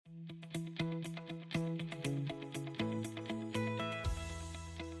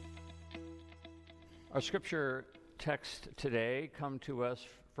Our scripture text today come to us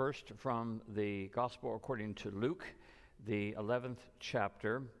first from the Gospel according to Luke, the 11th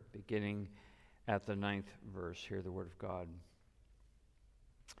chapter, beginning at the 9th verse. Hear the word of God.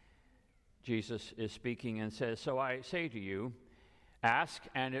 Jesus is speaking and says, "So I say to you, ask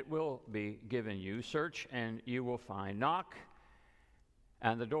and it will be given you. Search and you will find. Knock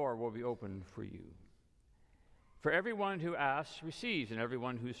and the door will be opened for you. For everyone who asks receives, and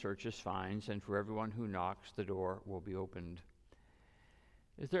everyone who searches finds, and for everyone who knocks the door will be opened.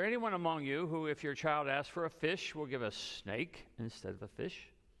 Is there anyone among you who, if your child asks for a fish, will give a snake instead of a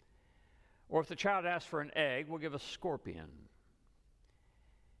fish? Or if the child asks for an egg, will give a scorpion?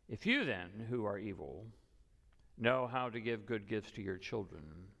 If you then, who are evil, know how to give good gifts to your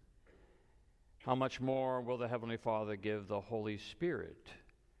children, how much more will the Heavenly Father give the Holy Spirit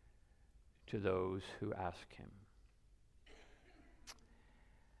to those who ask Him?"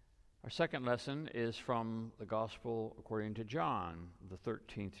 Our second lesson is from the Gospel according to John, the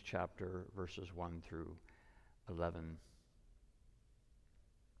 13th chapter, verses 1 through 11.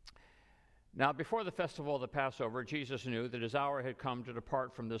 Now, before the festival of the Passover, Jesus knew that his hour had come to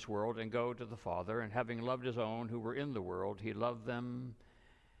depart from this world and go to the Father, and having loved his own who were in the world, he loved them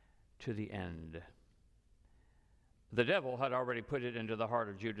to the end. The devil had already put it into the heart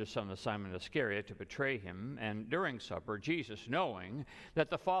of Judas, son of Simon Iscariot, to betray him, and during supper, Jesus, knowing that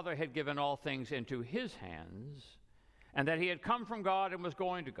the Father had given all things into his hands, and that he had come from God and was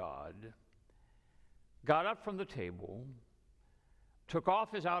going to God, got up from the table, took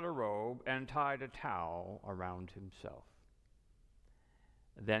off his outer robe, and tied a towel around himself.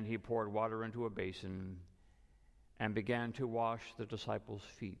 Then he poured water into a basin and began to wash the disciples'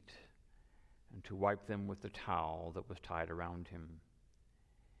 feet and to wipe them with the towel that was tied around him.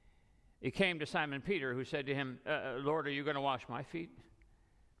 He came to Simon Peter, who said to him, "Lord, are you going to wash my feet?"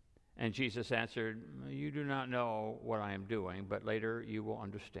 And Jesus answered, "You do not know what I am doing, but later you will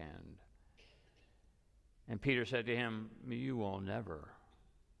understand." And Peter said to him, "You will never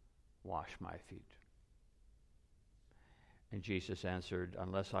wash my feet." And Jesus answered,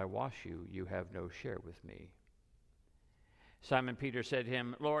 "Unless I wash you, you have no share with me." Simon Peter said to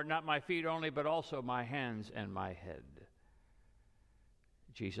him, "Lord, not my feet only, but also my hands and my head."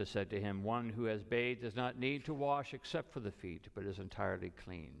 Jesus said to him, "One who has bathed does not need to wash except for the feet, but is entirely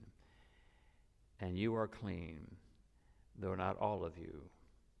clean. And you are clean, though not all of you."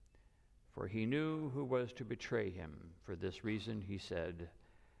 For he knew who was to betray him. For this reason he said,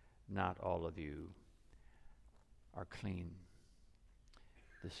 "Not all of you are clean."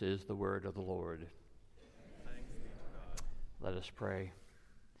 This is the word of the Lord. Let us pray.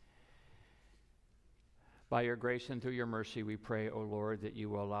 By your grace and through your mercy, we pray, O Lord, that you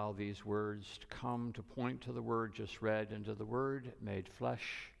will allow these words to come to point to the word just read and to the word made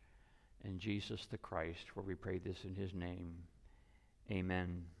flesh in Jesus the Christ, for we pray this in his name.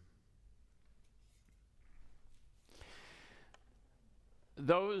 Amen.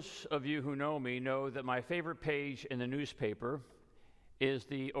 Those of you who know me know that my favorite page in the newspaper is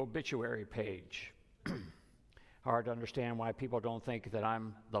the obituary page. Hard to understand why people don't think that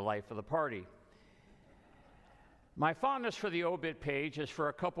I'm the life of the party. My fondness for the obit page is for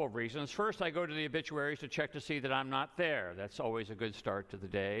a couple of reasons. First, I go to the obituaries to check to see that I'm not there. That's always a good start to the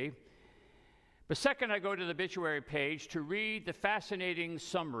day. But second, I go to the obituary page to read the fascinating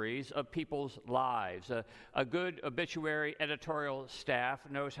summaries of people's lives. A good obituary editorial staff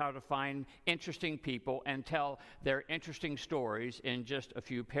knows how to find interesting people and tell their interesting stories in just a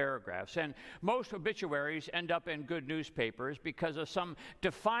few paragraphs. And most obituaries end up in good newspapers because of some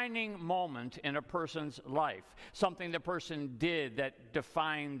defining moment in a person's life, something the person did that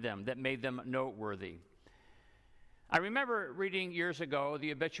defined them, that made them noteworthy. I remember reading years ago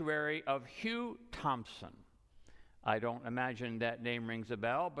the obituary of Hugh Thompson. I don't imagine that name rings a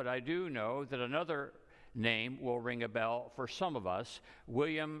bell, but I do know that another name will ring a bell for some of us,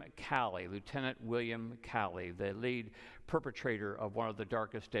 William Calley, Lieutenant William Calley, the lead perpetrator of one of the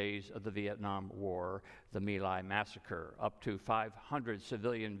darkest days of the Vietnam War, the My Lai Massacre. Up to 500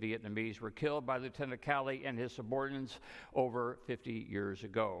 civilian Vietnamese were killed by Lieutenant Calley and his subordinates over 50 years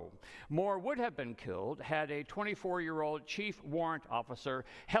ago. More would have been killed had a 24-year-old chief warrant officer,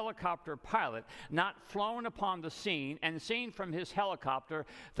 helicopter pilot, not flown upon the scene and seen from his helicopter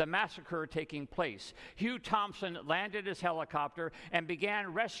the massacre taking place. Hugh Thompson landed his helicopter and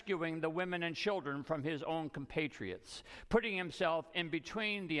began rescuing the women and children from his own compatriots, putting himself in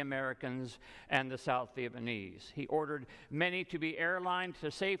between the Americans and the South Vietnamese. He ordered many to be airlined to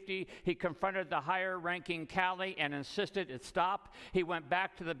safety. He confronted the higher-ranking Calley and insisted it stop. He went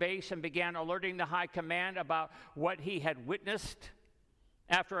back to the base and began alerting the high command about what he had witnessed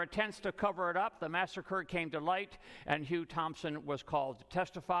After attempts to cover it up, the massacre came to light, and Hugh Thompson was called to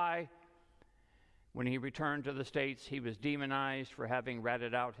testify. When he returned to the States, he was demonized for having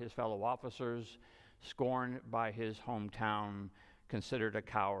ratted out his fellow officers, scorned by his hometown, considered a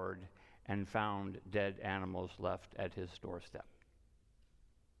coward, and found dead animals left at his doorstep.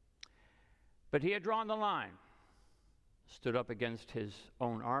 But he had drawn the line, stood up against his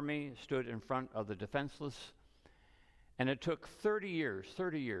own army, stood in front of the defenseless, and it took 30 years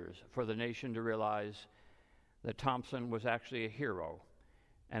for the nation to realize that Thompson was actually a hero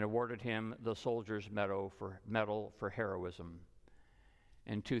and awarded him the Soldier's Medal for heroism.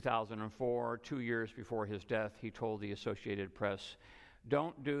 In 2004, 2 years before his death, he told the Associated Press,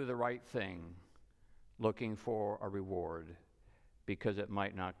 "Don't do the right thing looking for a reward, because it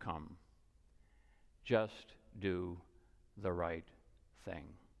might not come. Just do the right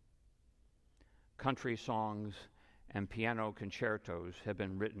thing." Country songs and piano concertos have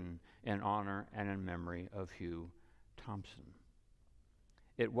been written in honor and in memory of Hugh Thompson.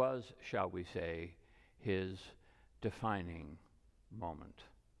 It was, shall we say, his defining moment.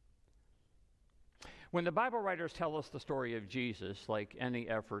 When the Bible writers tell us the story of Jesus, like any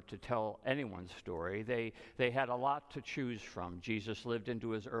effort to tell anyone's story, they had a lot to choose from. Jesus lived into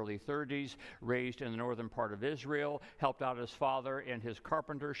his early 30s, raised in the northern part of Israel, helped out his father in his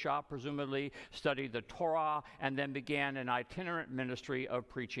carpenter shop, presumably, studied the Torah, and then began an itinerant ministry of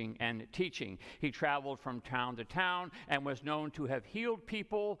preaching and teaching. He traveled from town to town and was known to have healed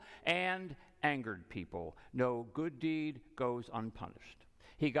people and angered people. No good deed goes unpunished.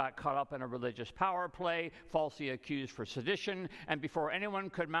 He got caught up in a religious power play, falsely accused for sedition, and before anyone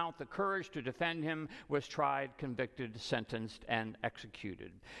could mount the courage to defend him, was tried, convicted, sentenced, and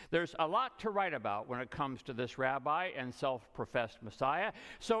executed. There's a lot to write about when it comes to this rabbi and self-professed Messiah,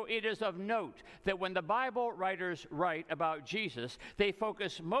 so it is of note that when the Bible writers write about Jesus, they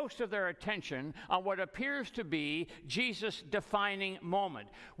focus most of their attention on what appears to be Jesus' defining moment,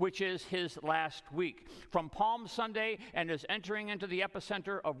 which is his last week. From Palm Sunday and his entering into the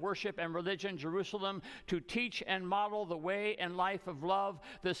epicenter of worship and religion, Jerusalem, to teach and model the way and life of love,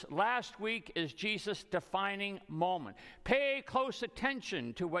 this last week is Jesus' defining moment. Pay close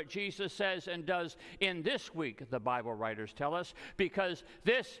attention to what Jesus says and does in this week, the Bible writers tell us, because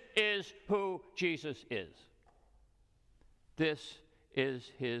this is who Jesus is. This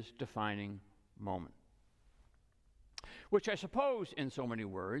is his defining moment. Which I suppose, in so many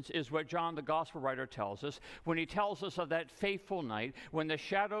words, is what John the Gospel writer tells us when he tells us of that fateful night when the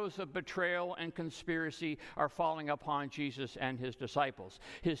shadows of betrayal and conspiracy are falling upon Jesus and his disciples.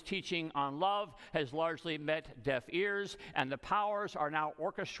 His teaching on love has largely met deaf ears, and the powers are now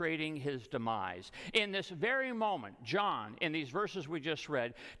orchestrating his demise. In this very moment, John, in these verses we just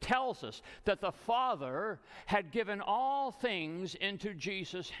read, tells us that the Father had given all things into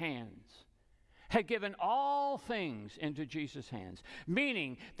Jesus' hands. Had given all things into Jesus' hands,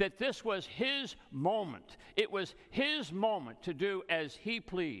 meaning that this was his moment. It was his moment to do as he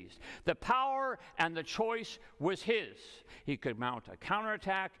pleased. The power and the choice was his. He could mount a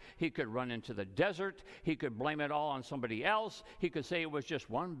counterattack. He could run into the desert. He could blame it all on somebody else. He could say it was just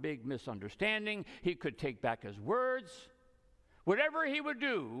one big misunderstanding. He could take back his words. Whatever he would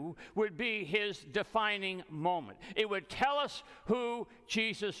do would be his defining moment. It would tell us who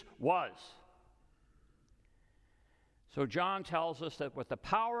Jesus was. So John tells us that with the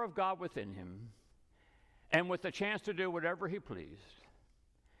power of God within him and with the chance to do whatever he pleased,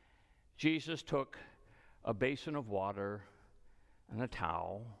 Jesus took a basin of water and a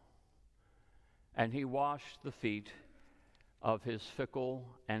towel, and he washed the feet of his fickle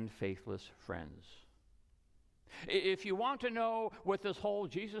and faithless friends. If you want to know what this whole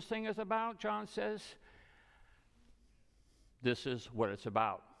Jesus thing is about, John says, this is what it's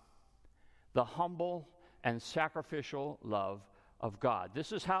about. The humble and sacrificial love of God.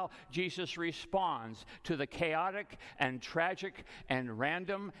 This is how Jesus responds to the chaotic and tragic and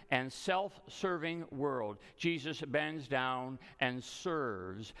random and self-serving world. Jesus bends down and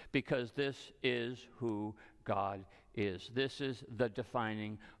serves because this is who God is. This is the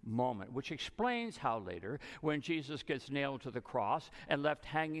defining moment, which explains how later, when Jesus gets nailed to the cross and left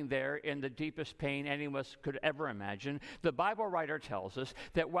hanging there in the deepest pain any of us could ever imagine, the Bible writer tells us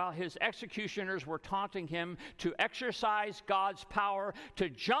that while his executioners were taunting him to exercise God's power to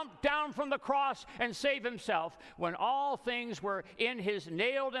jump down from the cross and save himself, when all things were in his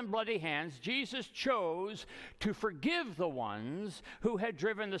nailed and bloody hands, Jesus chose to forgive the ones who had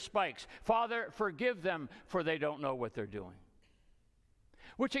driven the spikes. Father, forgive them, for they don't know what they're doing.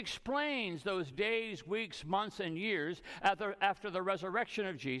 which explains those days, weeks, months, and years after the resurrection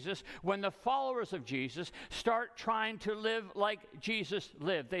of Jesus, when the followers of Jesus start trying to live like Jesus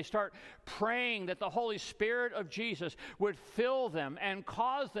lived. They start praying that the Holy Spirit of Jesus would fill them and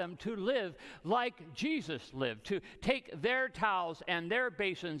cause them to live like Jesus lived, to take their towels and their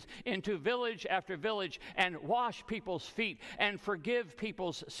basins into village after village and wash people's feet and forgive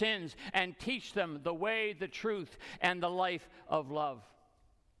people's sins and teach them the way, the truth, and the life of love.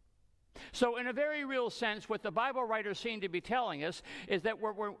 So in a very real sense, what the Bible writers seem to be telling us is that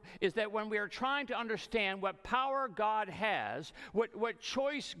when we are trying to understand what power God has, what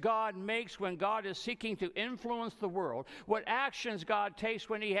choice God makes when God is seeking to influence the world, what actions God takes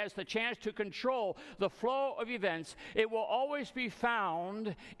when he has the chance to control the flow of events, it will always be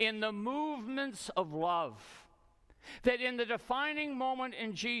found in the movements of love. That in the defining moment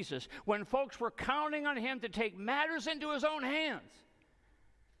in Jesus, when folks were counting on him to take matters into his own hands,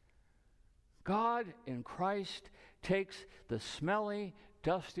 God in Christ takes the smelly,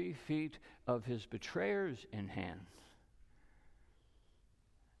 dusty feet of his betrayers in hand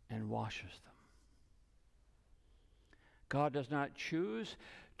and washes them. God does not choose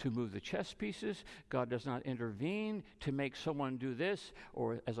to move the chess pieces. God does not intervene to make someone do this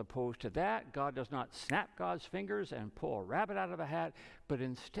or as opposed to that. God does not snap God's fingers and pull a rabbit out of a hat, but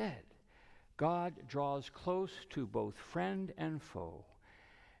instead, God draws close to both friend and foe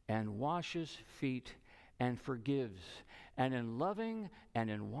and washes feet and forgives. And in loving and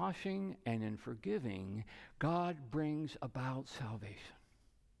in washing and in forgiving, God brings about salvation.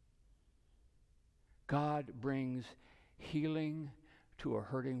 God brings healing to a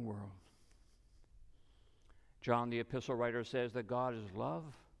hurting world. John the epistle writer says that God is love,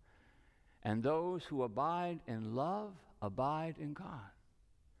 and those who abide in love abide in God,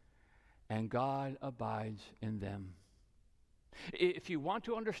 and God abides in them. If you want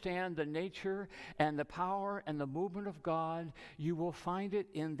to understand the nature and the power and the movement of God, you will find it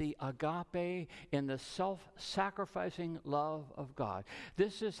in the agape, in the self-sacrificing love of God.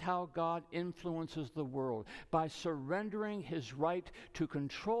 This is how God influences the world, by surrendering his right to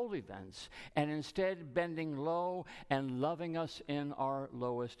control events and instead bending low and loving us in our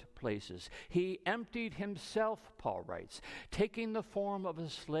lowest places. He emptied himself, Paul writes, taking the form of a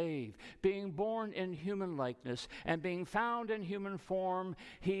slave, being born in human likeness, and being found in human form,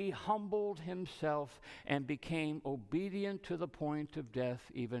 he humbled himself and became obedient to the point of death,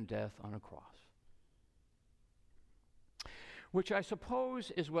 even death on a cross. Which I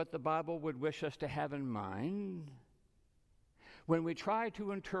suppose is what the Bible would wish us to have in mind when we try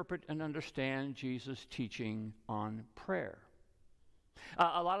to interpret and understand Jesus' teaching on prayer.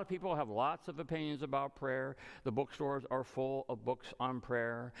 A lot of people have lots of opinions about prayer. The bookstores are full of books on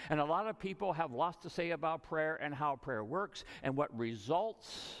prayer. And a lot of people have lots to say about prayer and how prayer works and what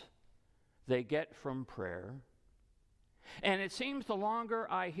results they get from prayer. And it seems the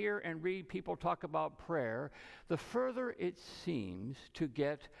longer I hear and read people talk about prayer, the further it seems to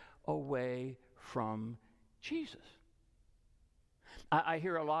get away from Jesus. I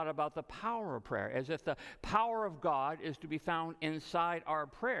hear a lot about the power of prayer, as if the power of God is to be found inside our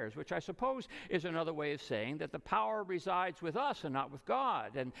prayers, which I suppose is another way of saying that the power resides with us and not with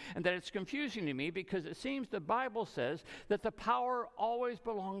God. And that it's confusing to me because it seems the Bible says that the power always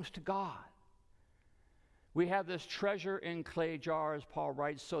belongs to God. We have this treasure in clay jars, Paul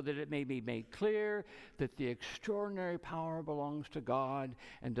writes, so that it may be made clear that the extraordinary power belongs to God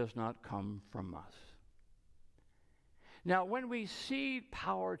and does not come from us. Now, when we cede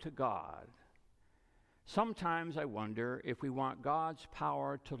power to God, sometimes I wonder if we want God's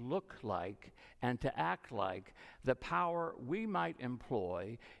power to look like and to act like the power we might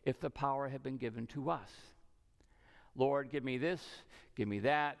employ if the power had been given to us. Lord, give me this, give me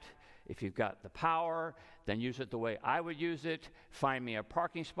that. If you've got the power, then use it the way I would use it. Find me a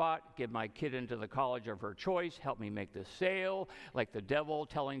parking spot, get my kid into the college of her choice, help me make this sale, like the devil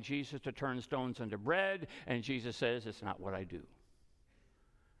telling Jesus to turn stones into bread, and Jesus says, it's not what I do.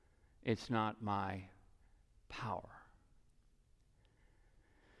 It's not my power.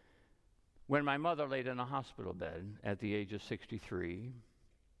 When my mother laid in a hospital bed at the age of 63,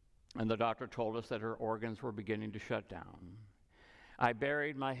 and the doctor told us that her organs were beginning to shut down, I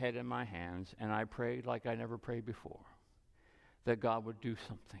buried my head in my hands and I prayed like I never prayed before, that God would do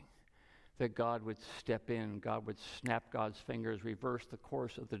something, that God would step in, God would snap God's fingers, reverse the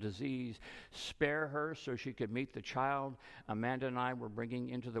course of the disease, spare her so she could meet the child Amanda and I were bringing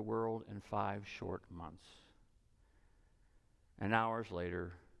into the world in 5 short months. And hours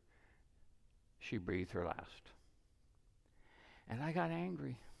later, she breathed her last. And I got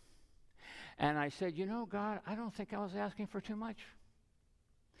angry. And I said, you know, God, I don't think I was asking for too much.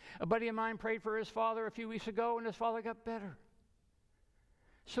 A buddy of mine prayed for his father a few weeks ago, and his father got better.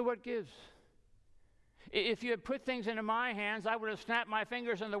 So what gives? If you had put things into my hands, I would have snapped my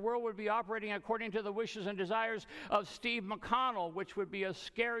fingers and the world would be operating according to the wishes and desires of Steve McConnell, which would be a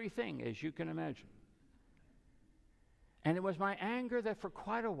scary thing, as you can imagine. And it was my anger that for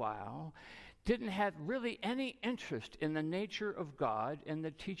quite a while didn't have really any interest in the nature of God and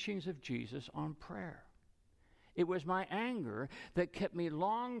the teachings of Jesus on prayer. It was my anger that kept me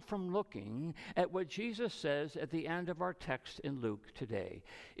long from looking at what Jesus says at the end of our text in Luke today.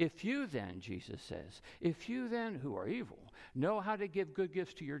 If you then, Jesus says, if you then who are evil know how to give good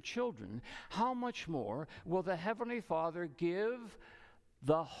gifts to your children, how much more will the Heavenly Father give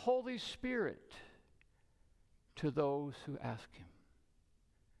the Holy Spirit to those who ask Him?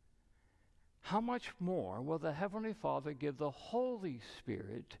 How much more will the Heavenly Father give the Holy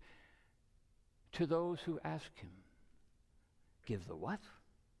Spirit to those who ask Him? Give the what?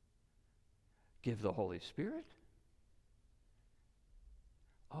 Give the Holy Spirit?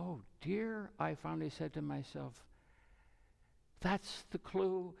 Oh dear, I finally said to myself, that's the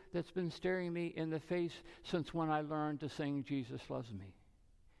clue that's been staring me in the face since when I learned to sing Jesus Loves Me.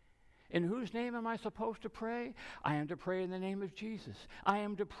 In whose name am I supposed to pray? I am to pray in the name of Jesus. I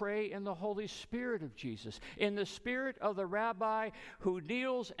am to pray in the Holy Spirit of Jesus, in the spirit of the rabbi who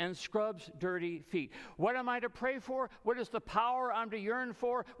kneels and scrubs dirty feet. What am I to pray for? What is the power I'm to yearn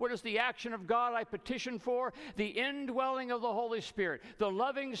for? What is the action of God I petition for? The indwelling of the Holy Spirit, the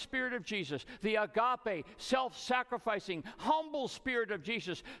loving Spirit of Jesus, the agape, self-sacrificing, humble Spirit of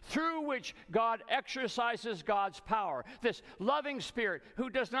Jesus, through which God exercises God's power. This loving Spirit who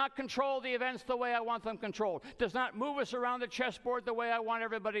does not control the events the way I want them controlled, does not move us around the chessboard the way I want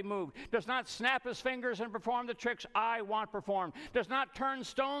everybody moved, does not snap his fingers and perform the tricks I want performed, does not turn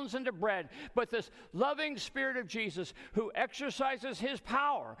stones into bread, but this loving Spirit of Jesus who exercises His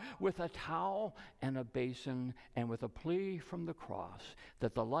power with a towel and a basin and with a plea from the cross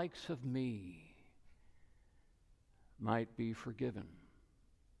that the likes of me might be forgiven.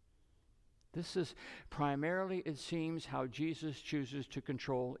 This is primarily, it seems, how Jesus chooses to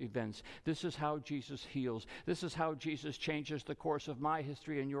control events. This is how Jesus heals. This is how Jesus changes the course of my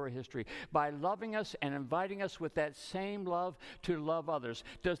history and your history, by loving us and inviting us with that same love to love others.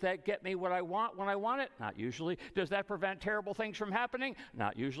 Does that get me what I want when I want it? Not usually. Does that prevent terrible things from happening?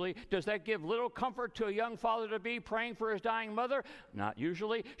 Not usually. Does that give little comfort to a young father-to-be praying for his dying mother? Not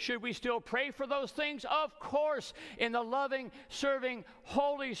usually. Should we still pray for those things? Of course. In the loving, serving,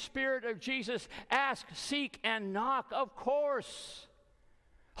 Holy Spirit of Jesus, ask, seek, and knock, of course,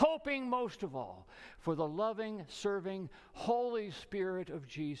 hoping most of all for the loving, serving Holy Spirit of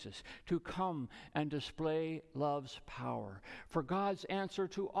Jesus to come and display love's power. For God's answer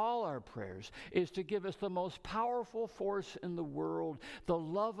to all our prayers is to give us the most powerful force in the world, the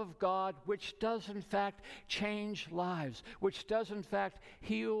love of God, which does in fact change lives, which does in fact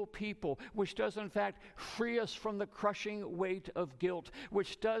heal people, which does in fact free us from the crushing weight of guilt,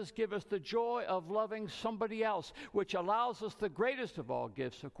 which does give us the joy of loving somebody else, which allows us the greatest of all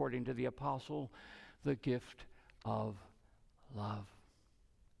gifts, according to the apostle, the gift of love.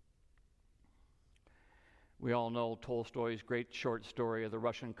 We all know Tolstoy's great short story of the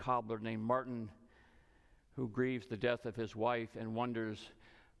Russian cobbler named Martin, who grieves the death of his wife and wonders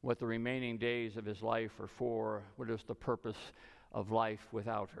what the remaining days of his life are for, what is the purpose of life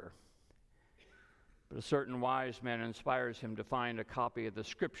without her. But a certain wise man inspires him to find a copy of the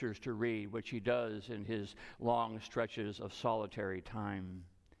Scriptures to read, which he does in his long stretches of solitary time.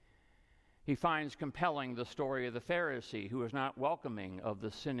 He finds compelling the story of the Pharisee who is not welcoming of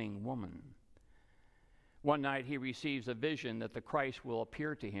the sinning woman. One night he receives a vision that the Christ will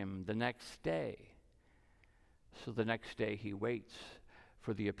appear to him the next day. So the next day he waits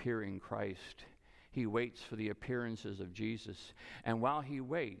for the appearing Christ. He waits for the appearances of Jesus. And while he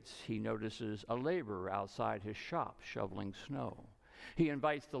waits, he notices a laborer outside his shop shoveling snow. He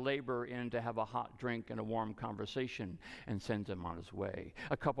invites the laborer in to have a hot drink and a warm conversation and sends him on his way.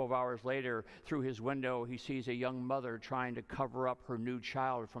 A couple of hours later, through his window, he sees a young mother trying to cover up her new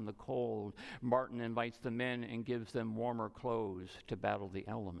child from the cold. Martin invites them in and gives them warmer clothes to battle the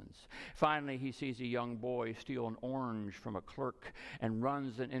elements. Finally, he sees a young boy steal an orange from a clerk and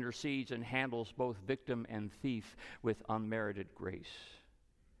runs and intercedes and handles both victim and thief with unmerited grace.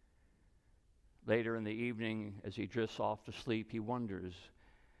 Later in the evening, as he drifts off to sleep, he wonders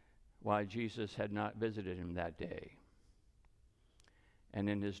why Jesus had not visited him that day. And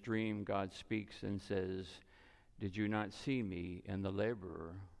in his dream, God speaks and says, "Did you not see me in the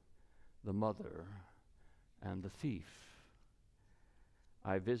laborer, the mother, and the thief?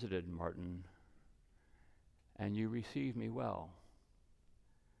 I visited Martin, and you received me well.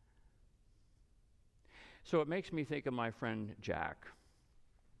 So it makes me think of my friend Jack.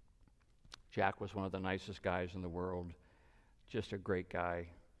 Jack was one of the nicest guys in the world, just a great guy,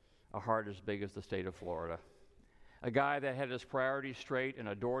 a heart as big as the state of Florida. A guy that had his priorities straight and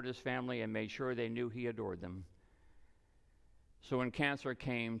adored his family and made sure they knew he adored them. So when cancer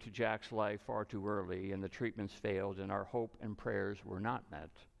came to Jack's life far too early and the treatments failed and our hope and prayers were not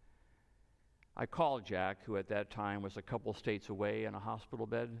met, I called Jack, who at that time was a couple states away in a hospital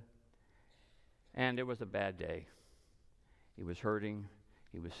bed, and it was a bad day. He was hurting,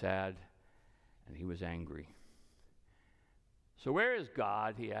 he was sad, and he was angry. So where is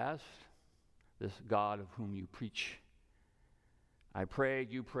God, he asked, this God of whom you preach? I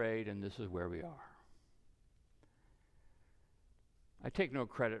prayed, you prayed, and this is where we are. I take no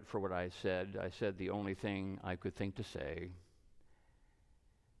credit for what I said. I said the only thing I could think to say.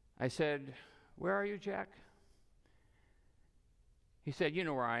 I said, where are you, Jack? He said, you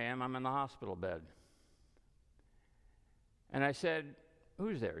know where I am. I'm in the hospital bed. And I said,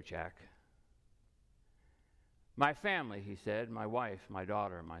 who's there, Jack? My family, he said, my wife, my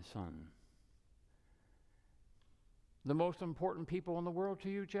daughter, my son. The most important people in the world to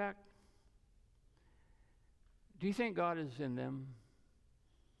you, Jack? Do you think God is in them?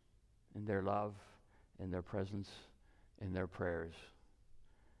 In their love, in their presence, in their prayers,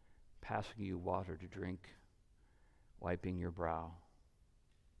 passing you water to drink, wiping your brow.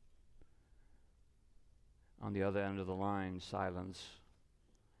 On the other end of the line, silence,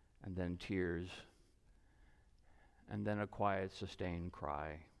 and then tears, and then a quiet, sustained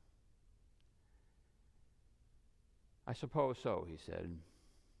cry. I suppose so, he said.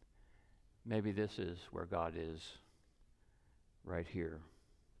 Maybe this is where God is, right here.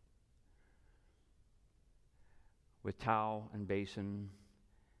 With towel and basin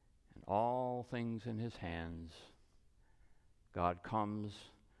and all things in his hands, God comes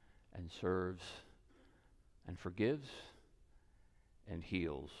and serves and forgives and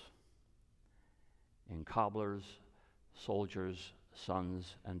heals. In cobblers, soldiers,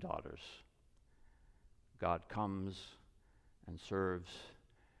 sons, and daughters, God comes and serves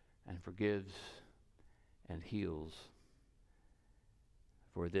and forgives and heals.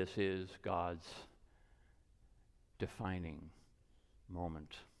 For this is God's defining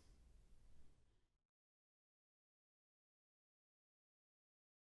moment.